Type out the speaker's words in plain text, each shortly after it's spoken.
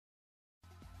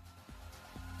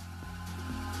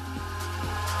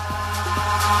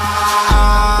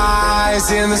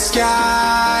in the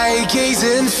sky,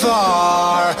 gazing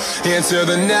far into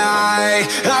the night.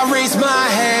 I raise my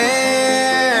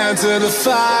hand to the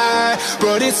fire,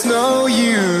 but it's no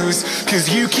use, 'cause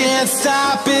you can't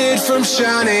stop it from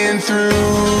shining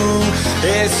through.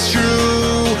 It's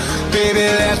true, baby,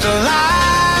 let the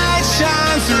light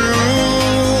shine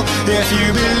through. If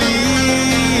you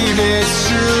believe it's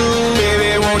true,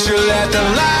 baby, won't you let the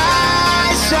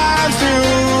light shine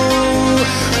through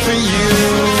for you,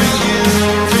 for you,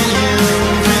 for you, for you,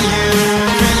 for you,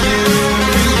 for you, for you,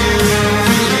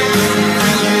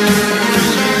 for you, for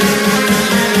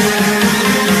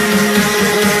you.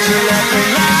 Won't you let the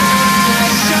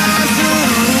light shine through?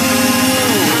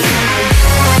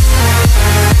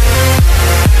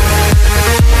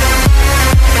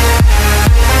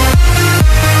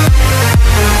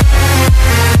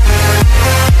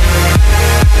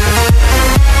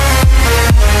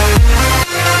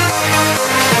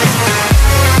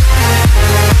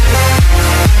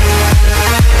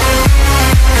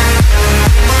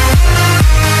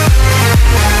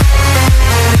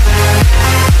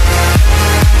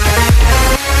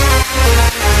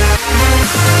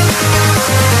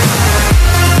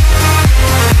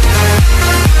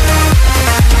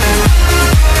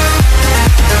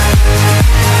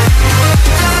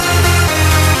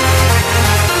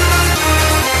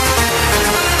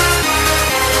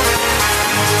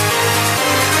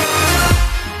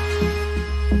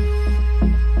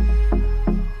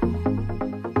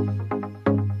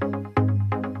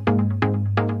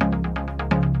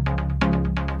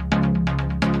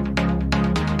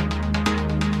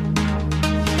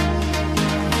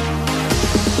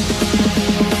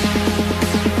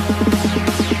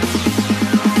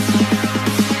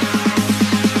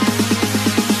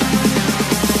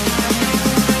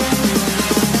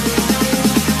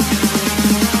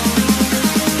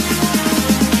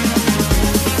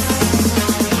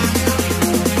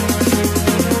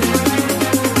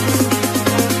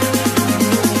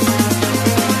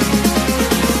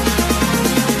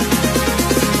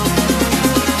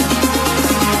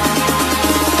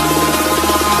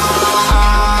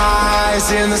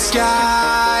 In the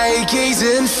sky,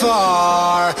 gazing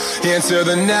far into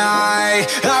the night.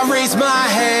 I raise my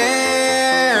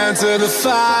hand to the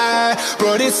fire,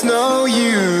 but it's no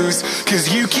use, 'cause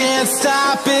you can't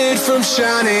stop it from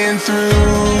shining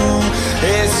through.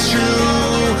 It's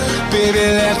true, baby,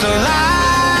 let the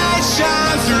light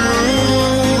shine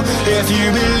through. If you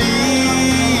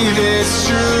believe it's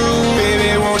true,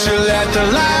 baby, won't you let the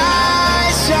light